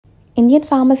Indian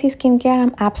pharmacy skincare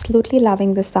I'm absolutely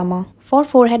loving this summer. For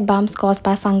forehead bumps caused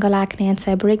by fungal acne and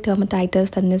seborrheic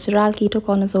dermatitis, the Nizral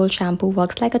Ketocanozole shampoo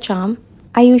works like a charm.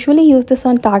 I usually use this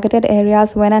on targeted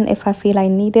areas when and if I feel I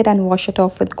need it and wash it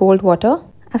off with cold water.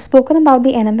 I've spoken about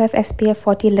the NMF SPF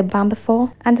 40 lip balm before,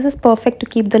 and this is perfect to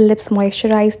keep the lips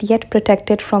moisturized yet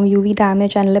protected from UV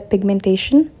damage and lip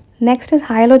pigmentation. Next is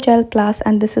Hyalugel Plus,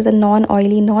 and this is a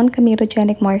non-oily,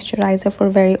 non-comedogenic moisturizer for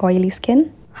very oily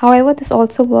skin. However, this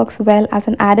also works well as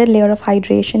an added layer of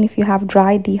hydration if you have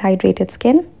dry, dehydrated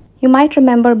skin. You might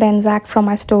remember Benzac from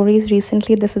my stories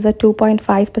recently. This is a 2.5%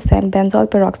 benzoyl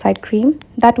peroxide cream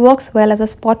that works well as a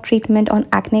spot treatment on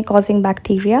acne-causing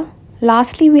bacteria.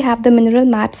 Lastly, we have the Mineral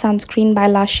Matte Sunscreen by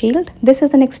La Shield. This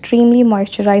is an extremely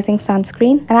moisturizing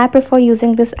sunscreen, and I prefer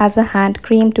using this as a hand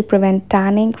cream to prevent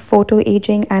tanning,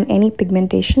 photo-aging, and any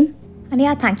pigmentation. And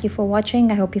yeah, thank you for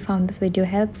watching. I hope you found this video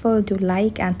helpful. Do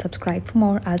like and subscribe for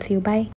more. I'll see you. Bye.